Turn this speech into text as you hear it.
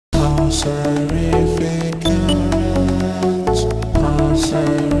I'm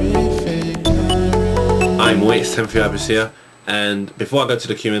Wits, TEMPHUiBIS here, and before I go to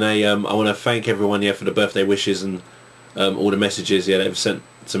the Q&A, I want to thank everyone for the birthday wishes and all the messages they've sent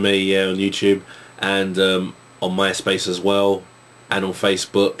to me on YouTube and on MySpace as well, and on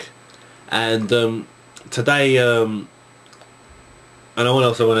Facebook. And today, and I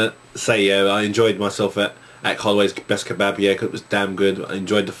also want to say I enjoyed myself at Holloway's Best Kebab. Yeah, it was damn good. I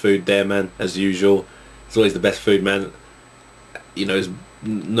enjoyed the food there, man, as usual. It's always the best food, man. You know, there's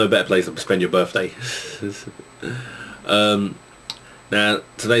no better place to spend your birthday. Now,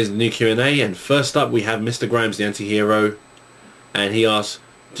 today's the new Q&A, and first up we have MrGrimezTheAntiHero, and he asks,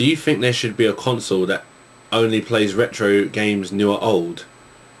 do you think there should be a console that only plays retro games new or old?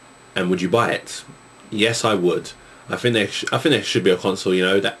 And would you buy it? Yes, I would. I think there should be a console, you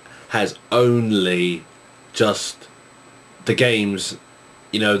know, that has only just the games,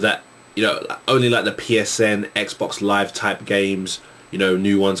 only like the PSN, Xbox Live type games,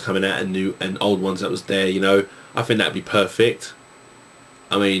 new ones coming out and old ones that was there, I think that'd be perfect.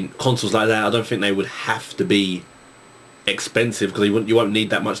 I mean, consoles like that, I don't think they would have to be expensive, because you won't need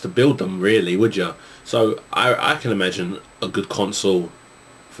that much to build them, really, would you? So I can imagine a good console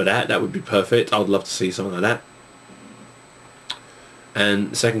for that. That would be perfect. I would love to see something like that.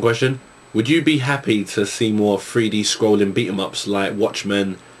 And second question, would you be happy to see more 3D scrolling beat-em-ups like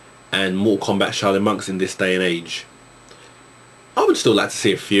Watchmen and Mortal Kombat Shaolin Monks in this day and age? I would still like to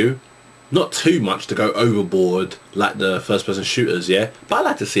see a few. Not too much to go overboard like the first-person shooters, yeah? But I'd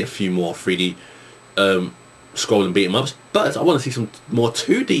like to see a few more 3D scrolling beat-em-ups. But I want to see some more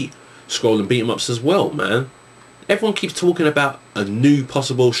 2D scrolling beat-em-ups as well, man. Everyone keeps talking about a new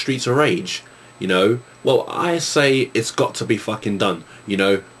possible Streets of Rage, Well, I say it's got to be fucking done,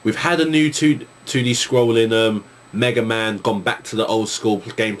 We've had a new 2D scrolling Mega Man gone back to the old school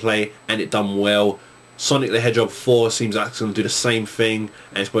gameplay, and it done well. Sonic the Hedgehog 4 seems like it's going to do the same thing,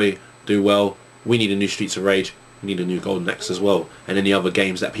 and it's probably do well. We need a new Streets of Rage. We need a new Golden Axe as well, and any other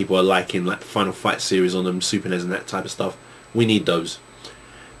games that people are liking, like the Final Fight series on them, Super NES and that type of stuff. We need those.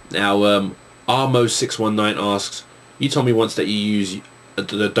 Now, Armo619 asks, you told me once that you use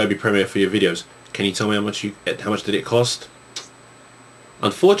the Adobe Premiere for your videos. Can you tell me how much did it cost?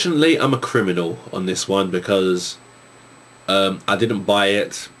 Unfortunately, I'm a criminal on this one, because I didn't buy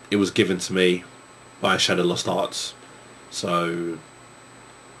it. It was given to me by Shadow Lost Arts, so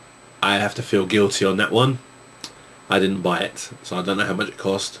I have to feel guilty on that one. I didn't buy it, so I don't know how much it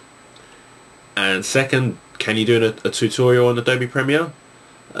cost. And second, can you do a tutorial on Adobe Premiere?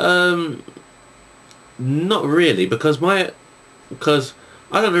 Not really, because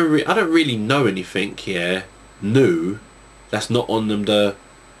I don't really know anything here new that's not on the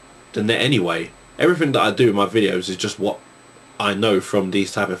net anyway. Everything that I do in my videos is just what I know from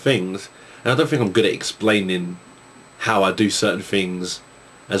these type of things, and I don't think I'm good at explaining how I do certain things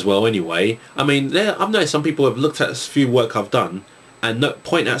as well anyway. I mean, I've noticed some people have looked at a few work I've done and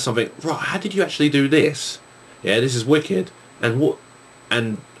point out something, right, how did you actually do this? Yeah, this is wicked. And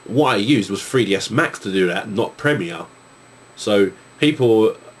what I used was 3ds Max to do that, not Premiere. So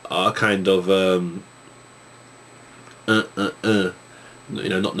people are kind of not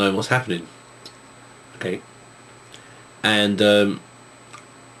knowing what's happening. Okay. And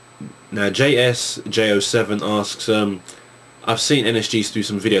now JSJ07 asks, I've seen NSG do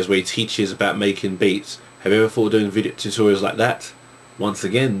some videos where he teaches about making beats. Have you ever thought of doing video tutorials like that? Once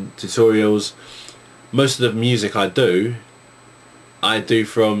again, tutorials, most of the music I do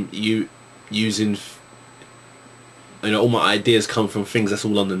from using, all my ideas come from things that's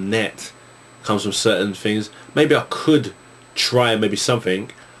all on the net, comes from certain things. Maybe I could try maybe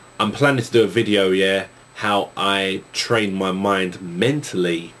something. I'm planning to do a video, yeah, how I train my mind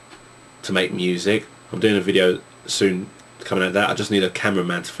mentally to make music. I'm doing a video soon coming out of that. I just need a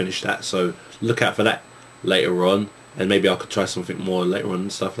cameraman to finish that, so look out for that later on, and maybe I could try something more later on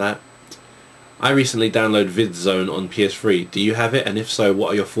and stuff like that. I recently downloaded VidZone on PS3. Do you have it? And if so,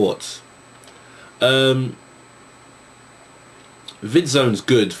 what are your thoughts? VidZone's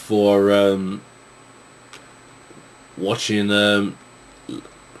good for watching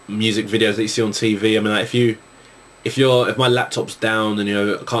music videos that you see on TV. I mean, like if my laptop's down and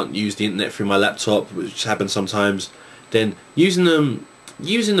I can't use the internet through my laptop, which happens sometimes, then using the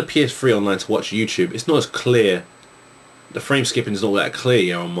PS3 online to watch YouTube, it's not as clear. The frame skipping is not that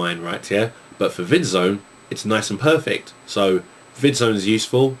clear on mine, right? Yeah, but for VidZone, it's nice and perfect. So VidZone is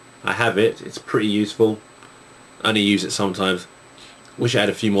useful. I have it. It's pretty useful. I only use it sometimes. Wish I had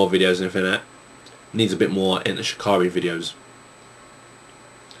a few more videos and everything like that. Needs a bit more Enter Shikari videos.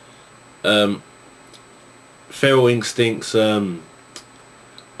 Feral Instincts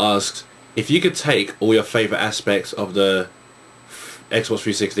asks, if you could take all your favourite aspects of the Xbox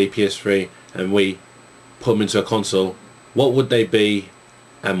 360, PS3 and Wii, put them into a console, what would they be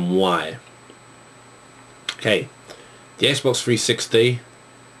and why? Okay, the Xbox 360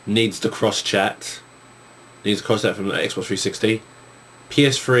 needs the cross chat. Needs the cross chat from the Xbox 360.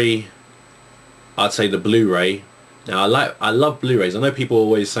 PS3, I'd say the Blu-ray. Now I love Blu-rays. I know people are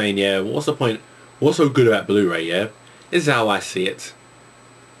always saying, yeah, what's the point? What's so good about Blu-ray? Yeah, this is how I see it.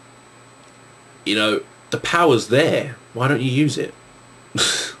 You know, the power's there. Why don't you use it?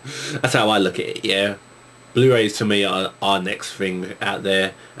 That's how I look at it. Yeah, Blu-rays to me are our next thing out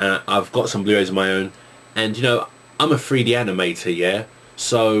there, and I've got some Blu-rays of my own. And you know, I'm a 3D animator. Yeah,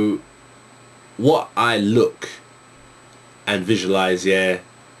 so what I look and visualize, yeah,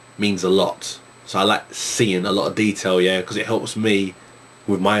 means a lot. So I like seeing a lot of detail, yeah, because it helps me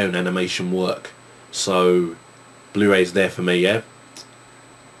with my own animation work. So Blu-ray's there for me, yeah.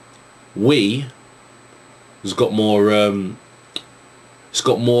 Wii has got more it's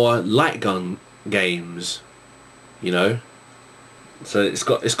got more light gun games, you know. So it's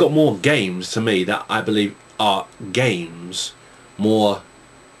got more games to me that I believe are games, more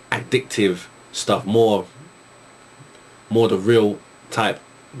addictive stuff, more the real type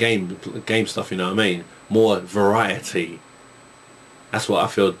game stuff, you know what I mean? More variety. That's what I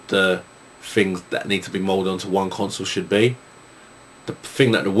feel the things that need to be molded onto one console should be. The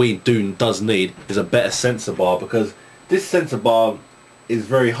thing that the Wii does need is a better sensor bar, because this sensor bar is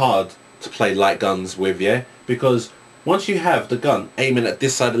very hard to play light guns with, yeah? Because once you have the gun aiming at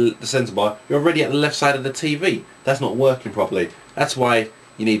this side of the sensor bar, you're already at the left side of the TV. That's not working properly. That's why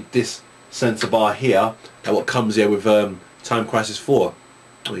you need this sensor bar here, and what comes here with Time Crisis 4.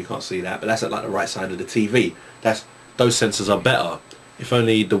 Well, you can't see that, but that's at like the right side of the TV. Those sensors are better. If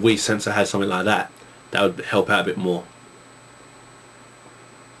only the Wii sensor had something like that, that would help out a bit more.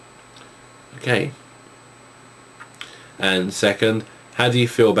 Okay. And second, how do you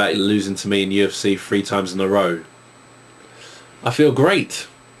feel about losing to me in UFC 3 times in a row? I feel great.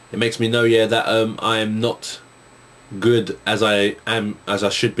 It makes me know, yeah, that I am not good as I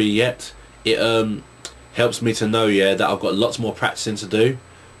should be yet. It helps me to know, yeah, that I've got lots more practicing to do.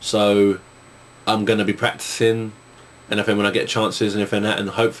 So I'm gonna be practicing, and I think when I get chances and everything, and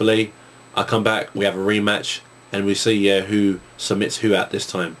hopefully I come back, we have a rematch, and we see, yeah, who submits who at this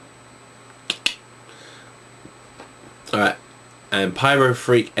time. Alright, and Pyro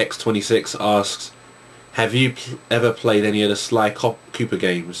Freak X26 asks, have you ever played any of the Sly Cooper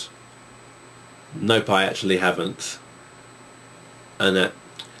games? Nope, I actually haven't. And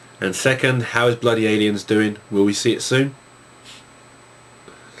second, how is Bloody Aliens doing? Will we see it soon?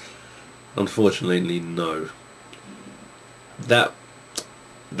 Unfortunately, no. That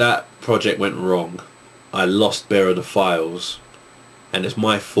project went wrong. I lost Bearer of the Files, and it's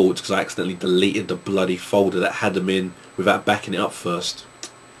my fault because I accidentally deleted the bloody folder that had them in without backing it up first.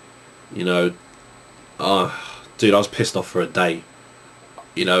 You know, dude, I was pissed off for a day.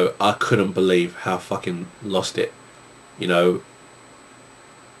 You know, I couldn't believe how I fucking lost it. You know,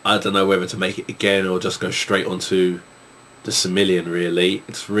 I don't know whether to make it again or just go straight onto the Simillion. Really,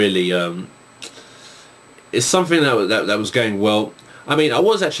 it's really it's something that was going well. I mean, I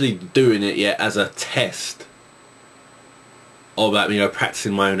was actually doing it, yeah, as a test of that, you know,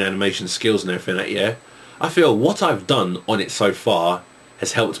 practicing my own animation skills and everything. That, yeah, I feel what I've done on it so far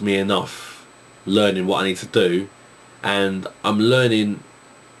has helped me enough learning what I need to do, and I'm learning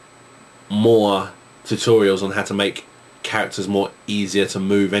more tutorials on how to make characters more easier to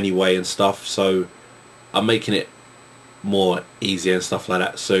move anyway and stuff, so I'm making it more easier and stuff like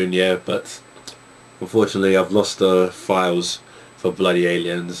that soon, yeah. But unfortunately I've lost the files for Bloody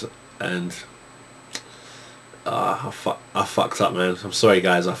Aliens, and I fucked up, man. I'm sorry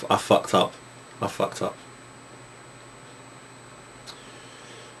guys, I fucked up.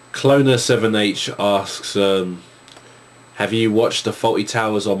 Cloner7H asks, have you watched the Fawlty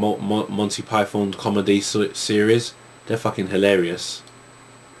Towers or Monty Python comedy series? They're fucking hilarious.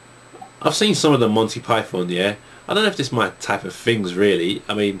 I've seen some of the Monty Python, yeah. I don't know if this is my type of things really.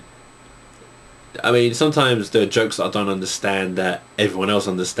 I mean sometimes there are jokes that I don't understand that everyone else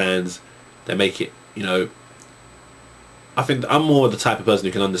understands. They make it, you know. I think I'm more the type of person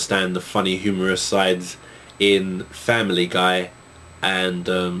who can understand the funny, humorous sides in Family Guy and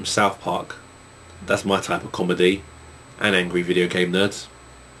South Park. That's my type of comedy. And Angry Video Game Nerds.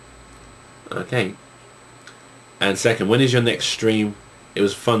 Okay. And second, when is your next stream? It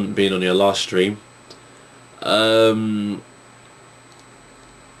was fun being on your last stream. The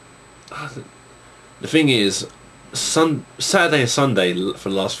thing is, Saturday and Sunday for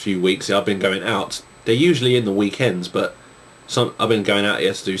the last few weeks, I've been going out. They're usually in the weekends, but I've been going out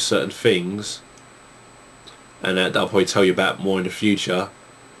here to do certain things, and that I'll probably tell you about more in the future.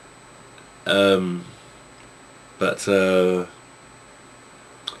 But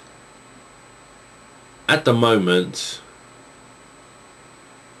at the moment,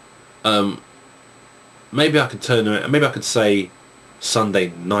 maybe I could turn around. Maybe I could say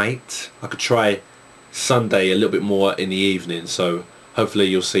Sunday night. I could try Sunday a little bit more in the evening. So hopefully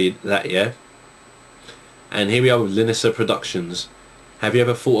you'll see that, yeah. And here we are with Linissa Productions. Have you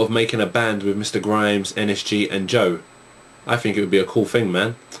ever thought of making a band with Mr. Grimes, NSG and Joe? I think it would be a cool thing,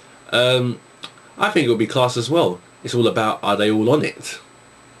 man. I think it would be class as well. It's all about, are they all on it?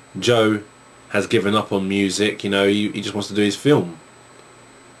 Joe has given up on music, you know, he just wants to do his film.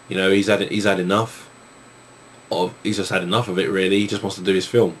 You know, he's had enough of, he's just had enough of it really, he just wants to do his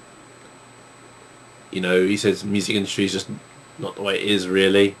film. You know, he says music industry is just not the way it is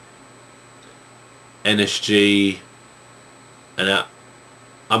really. NSG, and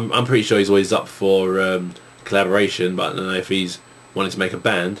I'm pretty sure he's always up for collaboration, but I don't know if he's wanting to make a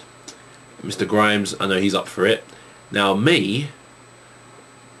band. Mr. Grimes, I know he's up for it. Now me,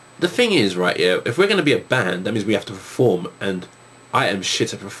 the thing is, right, yeah, if we're going to be a band, that means we have to perform, and I am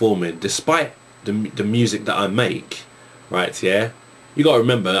shit at performing, despite the music that I make, right, yeah. You got to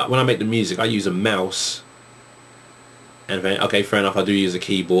remember, when I make the music, I use a mouse, and okay, fair enough, I do use a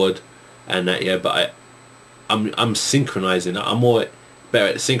keyboard, and that, yeah, but I'm synchronizing. I'm more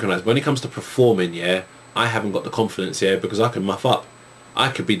better at synchronizing. When it comes to performing, yeah, I haven't got the confidence, yeah, because I can muff up. I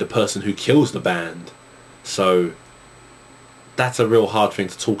could be the person who kills the band. So that's a real hard thing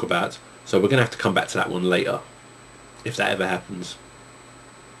to talk about. So we're gonna have to come back to that one later, if that ever happens.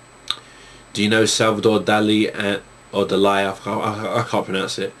 Do you know Salvador Dali or Dali? I can't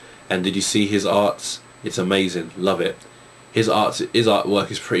pronounce it. And did you see his arts? It's amazing. Love it. His artwork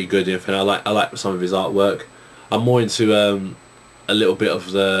is pretty good. And I like some of his artwork. I'm more into a little bit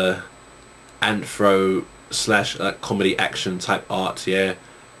of the anthro slash comedy action type art. Yeah,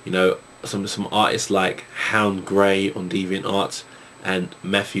 you know, some artists like Hound Gray on DeviantArt and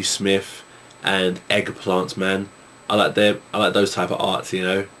Matthew Smith and Eggplant Man. I like those type of arts, you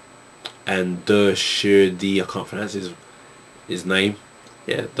know. And De Shurdi, I can't pronounce his name.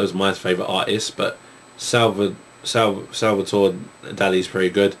 Yeah, those are my favourite artists. But Salvador Dali is pretty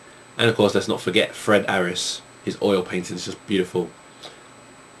good. And of course, let's not forget Fred Arris. His oil painting is just beautiful.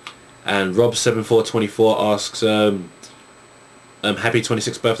 And Rob7424 asks, happy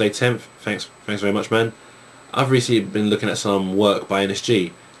 26th birthday, 10th. Thanks very much, man. I've recently been looking at some work by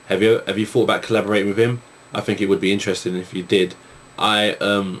NSG. Have you thought about collaborating with him? I think it would be interesting if you did. I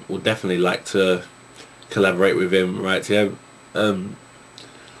would definitely like to collaborate with him, right? Yeah. When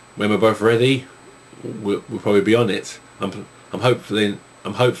we're both ready, we'll probably be on it. I'm hopefully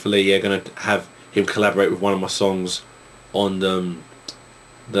going to have him collaborate with one of my songs on the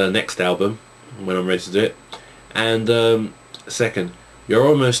next album when I'm ready to do it. And second, you're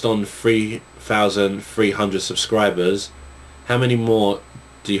almost on 3,300 subscribers. How many more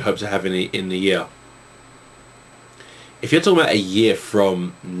do you hope to have in the year? If you're talking about a year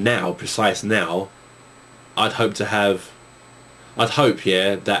from now, precise now, I'd hope,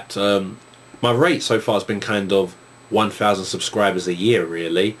 yeah, that my rate so far has been kind of 1,000 subscribers a year,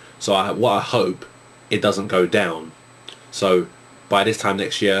 really. So what I hope, it doesn't go down. So by this time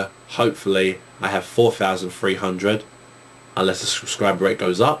next year, hopefully I have 4,300, unless the subscriber rate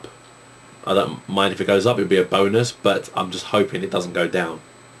goes up. I don't mind if it goes up, it'd be a bonus, but I'm just hoping it doesn't go down.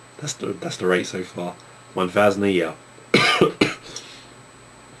 That's the rate so far, 1,000 a year.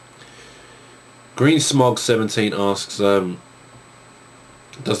 Green Smog 17 asks, does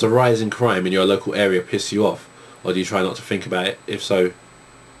the rise in crime in your local area piss you off, or do you try not to think about it? If so,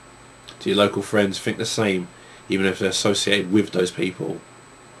 do your local friends think the same, even if they're associated with those people?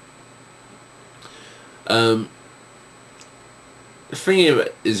 The thing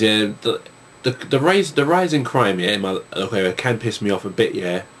is, yeah, the rise in crime, yeah, in my local area can piss me off a bit,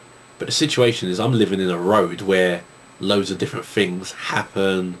 yeah. But the situation is, I'm living in a road where loads of different things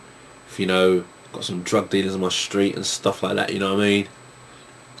happen. You know, got some drug dealers on my street and stuff like that. You know what I mean?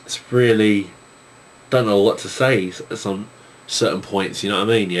 It's really, don't know what to say at some certain points. You know what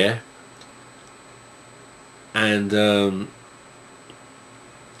I mean? Yeah. And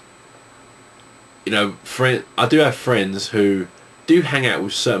you know, I do have friends who do hang out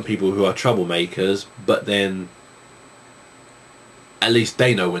with certain people who are troublemakers, but then at least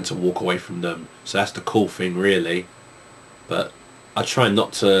they know when to walk away from them. So that's the cool thing, really. But I try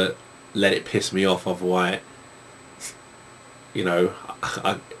not to let it piss me off, otherwise, you know,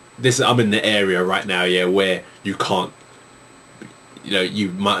 I'm in the area right now, yeah, where you can't, you know, you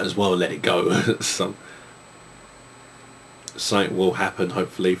might as well let it go. something will happen,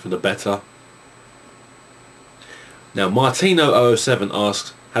 hopefully for the better. Now Martino007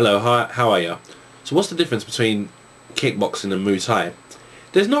 asks, hello, how are you? So what's the difference between kickboxing and Muay Thai?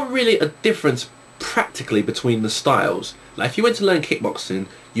 There's not really a difference practically between the styles. Like if you went to learn kickboxing,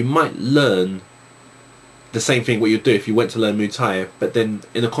 you might learn the same thing what you'd do if you went to learn Muay Thai, but then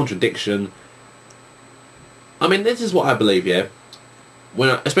in a contradiction. I mean, this is what I believe, yeah.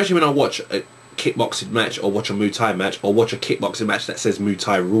 Especially when I watch a kickboxing match or watch a Muay Thai match or watch a kickboxing match that says Muay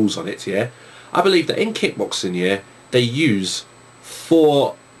Thai rules on it, yeah. I believe that in kickboxing, yeah, they use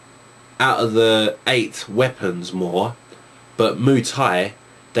 4 out of the 8 weapons more, but Muay Thai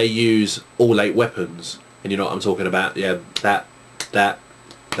they use all 8 weapons, and you know what I'm talking about, yeah. That,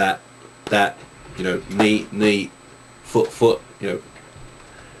 you know, knee, foot, you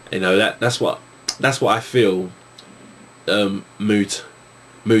know that's what I feel. Muay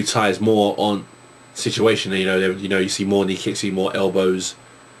Thai is more on situation. You know, you see more knee kicks, you see more elbows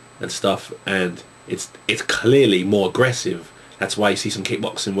and stuff, and it's clearly more aggressive. That's why you see some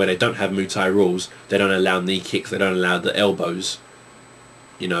kickboxing where they don't have Muay Thai rules. They don't allow knee kicks. They don't allow the elbows.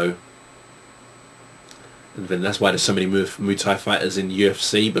 You know, and then that's why there's so many Muay Thai fighters in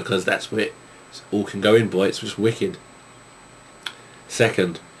UFC, because that's where it all can go in, boy. It's just wicked.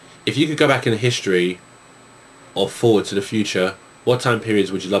 Second, if you could go back in history or forward to the future, what time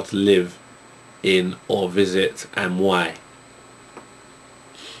periods would you love to live in or visit, and why?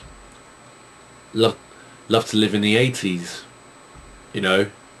 Love to live in the 80s. You know,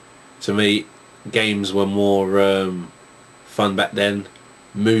 to me, games were more fun back then.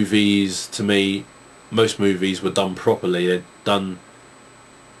 Movies, to me, most movies were done properly. They're done.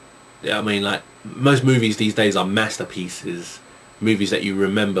 Yeah, I mean, like most movies these days are masterpieces. Movies that you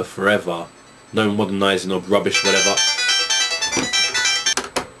remember forever. No modernising of rubbish, whatever.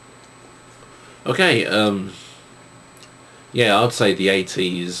 Okay, yeah, I'd say the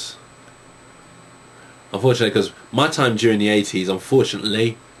 80s. Unfortunately, because my time during the 80s,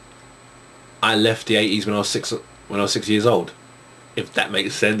 unfortunately, I left the 80s when I was 6 years old. If that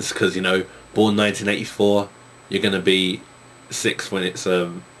makes sense, because you know, born 1984, you're gonna be 6 when it's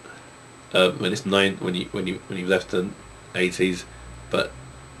 9 when you left the 80s. But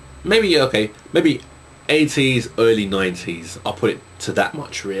maybe okay, maybe 80s, early 90s. I'll put it to that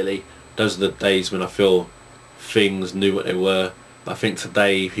much really. Those are the days when I feel things knew what they were. But I think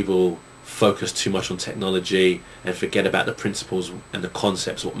today people focus too much on technology and forget about the principles and the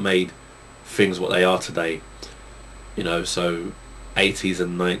concepts what made things what they are today. You know, so 80s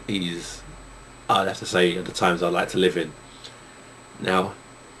and 90s, I'd have to say, are the times I'd like to live in. Now,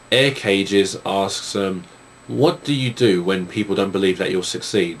 Air Cages asks, what do you do when people don't believe that you'll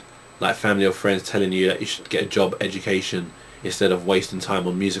succeed? Like family or friends telling you that you should get a job, education, instead of wasting time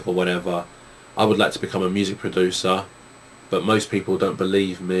on music or whatever. I would like to become a music producer, but most people don't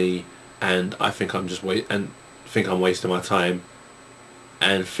believe me, and I think I'm just think I'm wasting my time,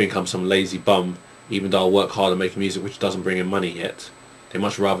 and think I'm some lazy bum, even though I work hard at making music which doesn't bring in money yet. They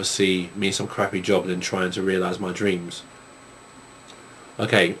much rather see me in some crappy job than trying to realise my dreams.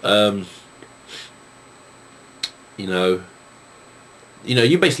 Okay, you know,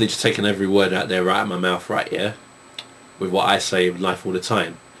 you basically just taking every word out there right out of my mouth, right? Yeah, with what I say in life all the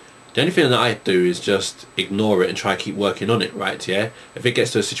time. The only thing that I do is just ignore it and try to keep working on it, right? Yeah. If it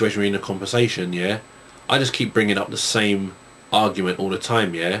gets to a situation where you're in a conversation, yeah, I just keep bringing up the same argument all the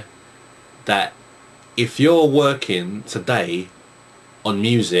time, yeah. That if you're working today on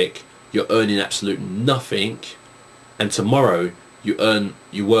music, you're earning absolute nothing, and tomorrow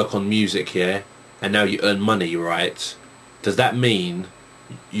you work on music, yeah, and now you earn money, right? Does that mean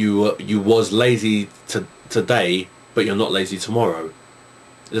you was lazy today, but you're not lazy tomorrow?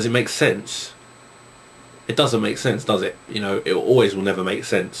 Does it make sense? It doesn't make sense, does it? You know, it always will never make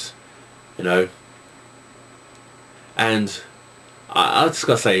sense. You know. And I just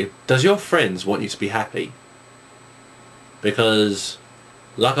gotta say, does your friends want you to be happy? Because,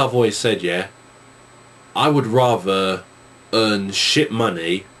 like I've always said, yeah, I would rather earn shit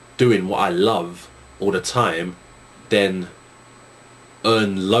money doing what I love all the time than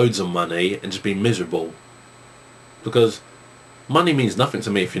earn loads of money and just be miserable. Because money means nothing to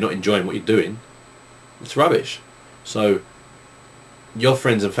me if you're not enjoying what you're doing. It's rubbish. So your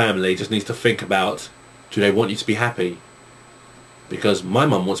friends and family just need to think about, do they want you to be happy? Because my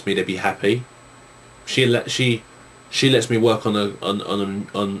mum wants me to be happy. She lets me work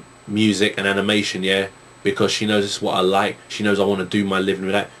on music and animation, yeah, because she knows it's what I like. She knows I want to do my living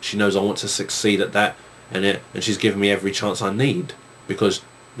with that. She knows I want to succeed at that, and she's giving me every chance I need. Because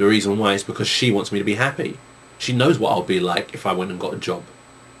the reason why is because she wants me to be happy. She knows what I'll be like if I went and got a job.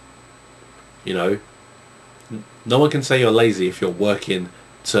 You know, No one can say you're lazy if you're working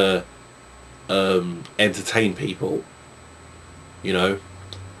to entertain people. You know,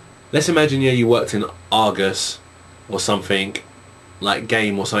 let's imagine you worked in Argus or something, like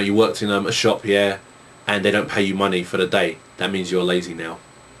Game or something. You worked in a shop, yeah, and they don't pay you money for the day. That means you're lazy now.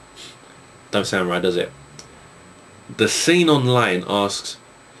 Don't sound right, does it? The Scene Online asks,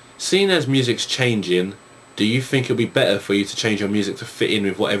 seeing as music's changing, do you think it'll be better for you to change your music to fit in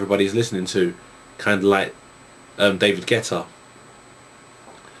with what everybody's listening to? Kind of like David Guetta.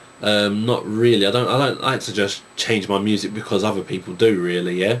 Not really. I don't like to just change my music because other people do,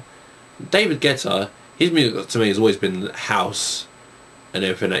 really, yeah? David Guetta, his music to me has always been house and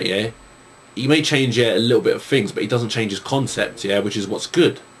everything like that, yeah? He may change, yeah, a little bit of things, but he doesn't change his concept, yeah, which is what's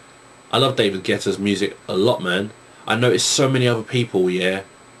good. I love David Guetta's music a lot, man. I noticed so many other people, yeah,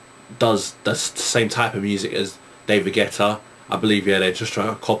 does the same type of music as David Guetta. I believe, yeah, they're just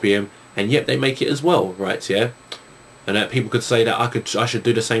trying to copy him, and yet they make it as well, right, yeah? And that people could say that I should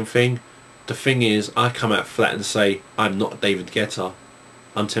do the same thing. The thing is, I come out flat and say, I'm not David Guetta.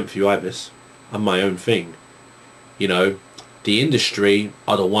 I'm TEMPHUiBIS. I'm my own thing. You know, the industry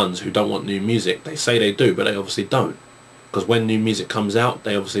are the ones who don't want new music. They say they do, but they obviously don't. Because when new music comes out,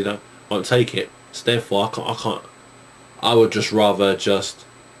 they obviously won't take it. So therefore, I would just rather just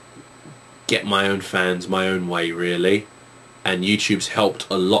get my own fans my own way, really. And YouTube's helped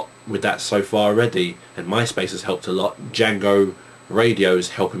a lot with that so far already, and MySpace has helped a lot. Django Radio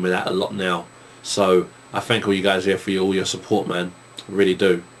is helping with that a lot now. So I thank all you guys here for all your support, man. I really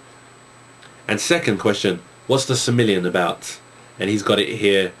do. And second question, what's the Simillion about? And he's got it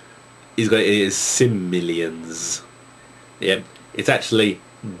here. He's got it as Simillions. Yep, it's actually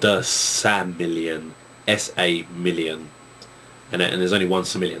the Samillion. S-A million. And there's only one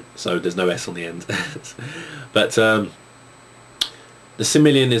Simillion, so there's no S on the end. But the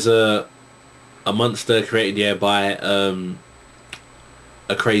Simillion is a monster created, yeah, by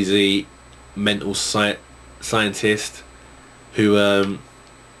a crazy mental scientist who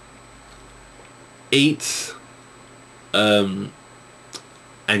eats and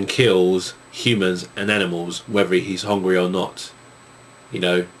kills humans and animals, whether he's hungry or not. You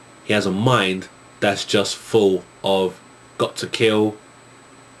know, he has a mind that's just full of got to kill,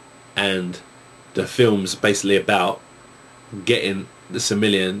 and the film's basically about getting the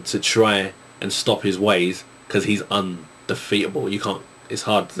Simillion to try and stop his ways, because he's undefeatable. You can't, it's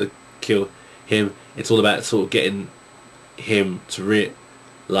hard to kill him. It's all about sort of getting him to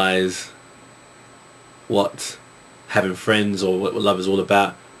realise what having friends or what love is all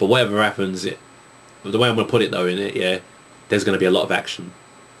about. But whatever happens, the way I'm going to put it though in it, yeah, there's going to be a lot of action.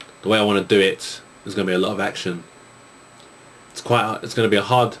 The way I want to do it, there's going to be a lot of action. It's going to be a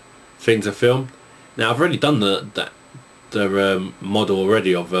hard thing to film. Now I've already done the model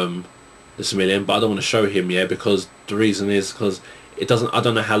already of the Simillion, but I don't want to show him yet, because the reason is because I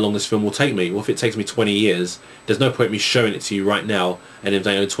don't know how long this film will take me. Well, if it takes me 20 years, there's no point me showing it to you right now, and if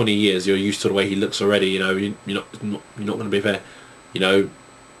in 20 years you're used to the way he looks already, you know, you're not going to be fair. You know,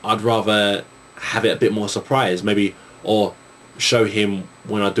 I'd rather have it a bit more surprise, maybe, or show him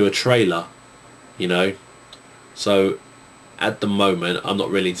when I do a trailer, you know. So at the moment I'm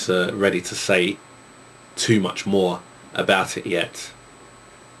not really ready to say too much more about it yet,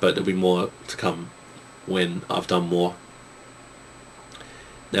 but there'll be more to come when I've done more.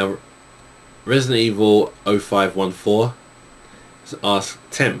 Now, Resident Evil 0514 asks,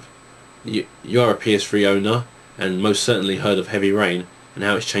 Temp, you are a PS3 owner and most certainly heard of Heavy Rain and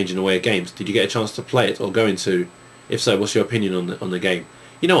how it's changing the way of games. Did you get a chance to play it or going to? If so, what's your opinion on the game?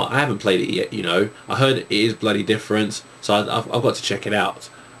 You know what, I haven't played it yet, you know. I heard it is bloody different, so I've got to check it out.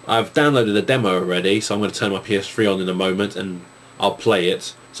 I've downloaded the demo already, so I'm going to turn my PS3 on in a moment and I'll play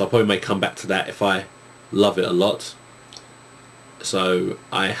it. So I probably may come back to that if I love it a lot. So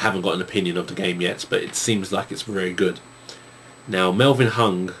I haven't got an opinion of the game yet, but it seems like it's very good. Now Melvin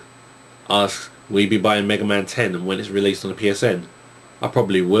Hung asks, will you be buying Mega Man 10 and when it's released on the PSN? I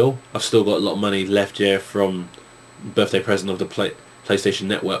probably will. I've still got a lot of money left here from birthday present of the PlayStation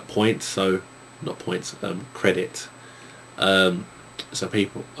Network points, so not points, credit. So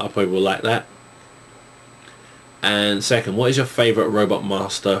people, I probably will like that. And second, what is your favourite Robot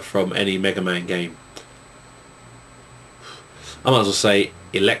Master from any Mega Man game? I might as well say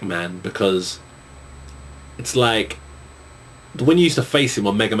Electman, because it's like when you used to face him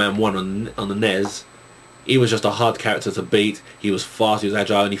on Mega Man 1 on the NES, he was just a hard character to beat. He was fast, he was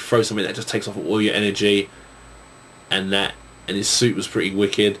agile, and he throws something that just takes off all your energy, and his suit was pretty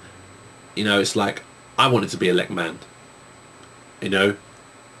wicked. You know, it's like I wanted to be Electman, you know,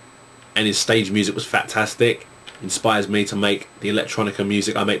 and his stage music was fantastic. Inspires me to make the electronica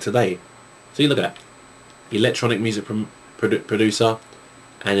music I make today. So you look at that. electronic music producer,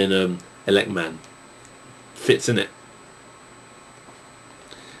 and then Elecman. Fits in it.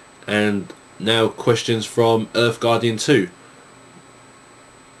 And now questions from Earth Guardian 2.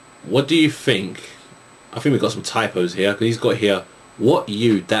 What do you think? I think we've got some typos here, because he's got here, what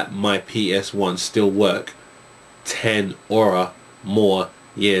you that my PS1 still work 10 or more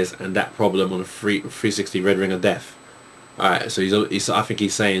years and that problem on a 360 Red Ring of Death. Alright, so he's I think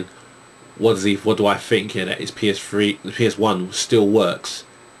he's saying what do I think here, that his the PS1 still works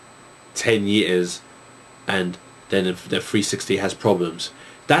 10 years and then the 360 has problems.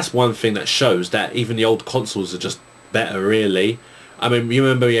 That's one thing that shows that even the old consoles are just better, really. I mean, you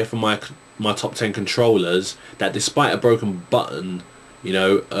remember, yeah, from my top 10 controllers, that despite a broken button, you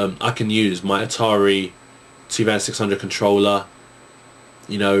know, I can use my Atari 2600 controller,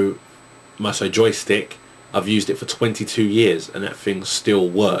 you know, my joystick. I've used it for 22 years and that thing still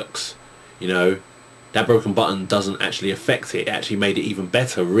works. You know, that broken button doesn't actually affect it. It actually made it even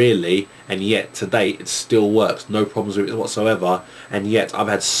better, really, and yet to date it still works. No problems with it whatsoever. And yet I've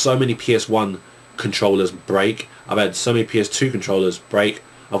had so many PS1 controllers break. I've had so many PS2 controllers break.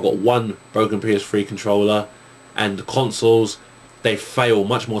 I've got one broken PS3 controller, and the consoles, they fail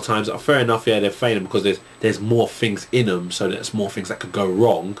much more times. Fair enough, yeah, they're failing because there's more things in them, so there's more things that could go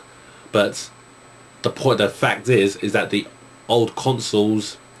wrong. But the fact is that the old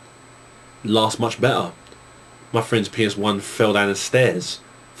consoles last much better. My friend's PS1 fell down the stairs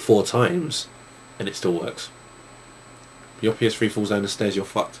 4 times, and it still works. Your PS3 falls down the stairs, you're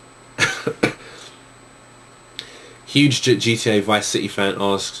fucked. Huge GTA Vice City fan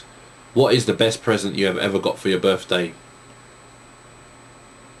asks, what is the best present you have ever got for your birthday?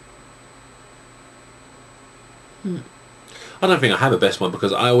 I don't think I have a best one,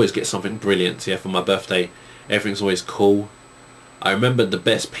 because I always get something brilliant, yeah, for my birthday. Everything's always cool. I remember the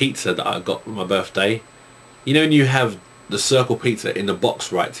best pizza that I got for my birthday. You know when you have the circle pizza in the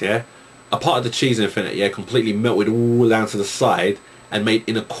box, right, yeah? A part of the cheese and everything, yeah, completely melted all down to the side and made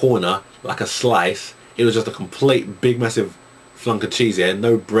in a corner, like a slice. It was just a complete big massive flunk of cheese, yeah?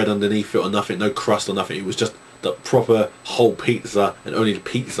 No bread underneath it or nothing, no crust or nothing. It was just the proper whole pizza, and only the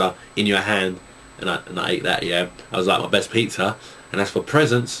pizza in your hand. And I ate that, yeah. That was like my best pizza. And as for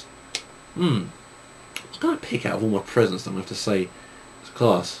presents, I can't pick out of all my presents, I'm going to have to say. It's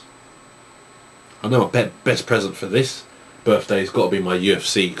class. I know my best present for this birthday has got to be my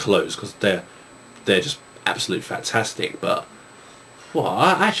UFC clothes, because they're just absolutely fantastic. But, well,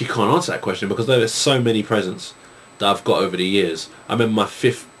 I actually can't answer that question, because there are so many presents that I've got over the years. I remember my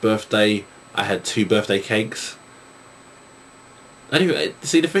 5th birthday, I had 2 birthday cakes. Anyway,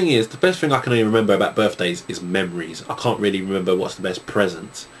 see, the thing is, the best thing I can only remember about birthdays is memories. I can't really remember what's the best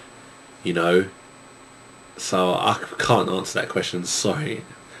present, you know. So I can't answer that question, sorry.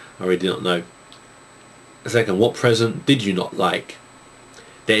 I really do not know. Second, what present did you not like?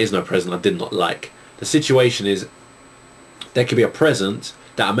 There is no present I did not like. The situation is, there could be a present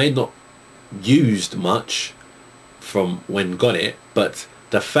that I may not used much from when got it, but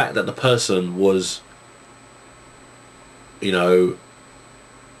the fact that the person was, you know,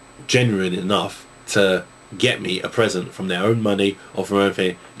 genuine enough to get me a present from their own money or from their own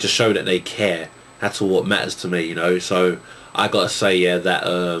thing, just show that they care. That's all what matters to me, you know. So I gotta say, yeah, that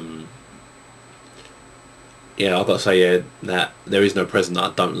I gotta say, yeah, that there is no present that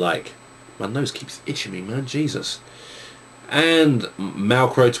I don't like. My nose keeps itching me, man, Jesus. And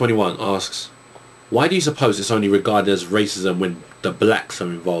Malcrow21 asks, why do you suppose it's only regarded as racism when the blacks are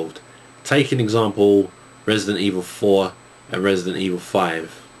involved? Take an example, Resident Evil 4 and Resident Evil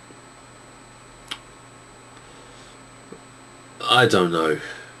 5. I don't know.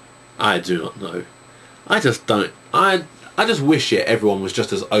 I do not know. I just don't. I just wish everyone was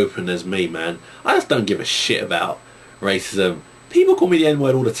just as open as me, man. I just don't give a shit about racism. People call me the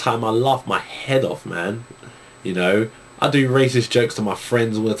N-word all the time. I laugh my head off, man. You know, I do racist jokes to my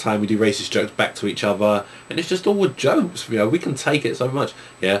friends all the time. We do racist jokes back to each other, and it's just all jokes. You know, we can take it so much.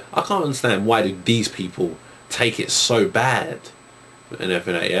 Yeah, I can't understand why do these people take it so bad and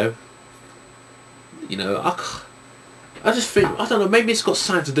everything. Yeah, you know, I just think, I don't know, maybe it's got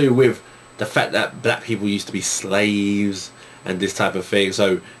something to do with the fact that black people used to be slaves and this type of thing,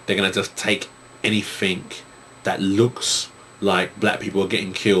 so they're going to just take anything that looks like black people are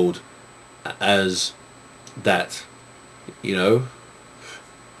getting killed as that, you know.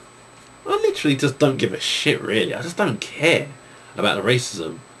 I literally just don't give a shit, really. I just don't care about the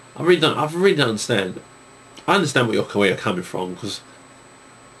racism. I really don't understand. I understand where you're coming from, because,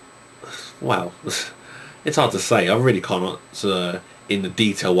 wow, it's hard to say. I really can't answer in the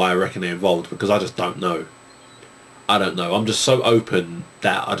detail why I reckon they're involved, because I just don't know. I don't know. I'm just so open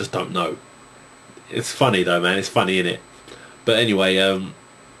that I just don't know. It's funny though, man. It's funny, innit? But anyway,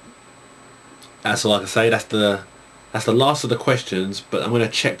 that's all I can say. That's the last of the questions. But I'm gonna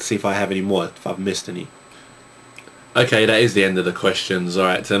check to see if I have any more, if I've missed any. Okay, that is the end of the questions. All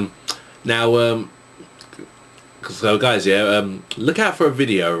right. Now, so guys, yeah, look out for a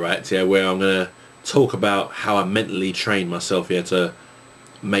video, right? Yeah, where I'm gonna talk about how I mentally train myself here to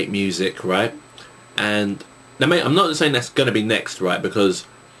make music, right? And now, mate, I'm not saying that's gonna be next, right? Because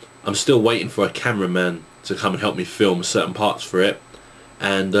I'm still waiting for a cameraman to come and help me film certain parts for it,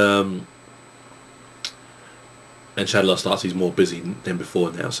 and Shadow Lost Arts, he's more busy than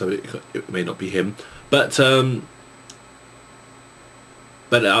before now, so it may not be him. But I'm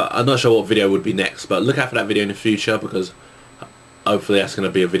not sure what video would be next. But look out for that video in the future, because hopefully that's going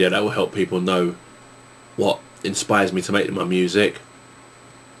to be a video that will help people know what inspires me to make my music.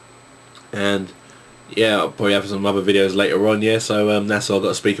 And yeah, I'll probably have some other videos later on. Yeah, so that's all I've got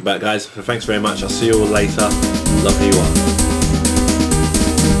to speak about, guys. So thanks very much. I'll see you all later. Love you all.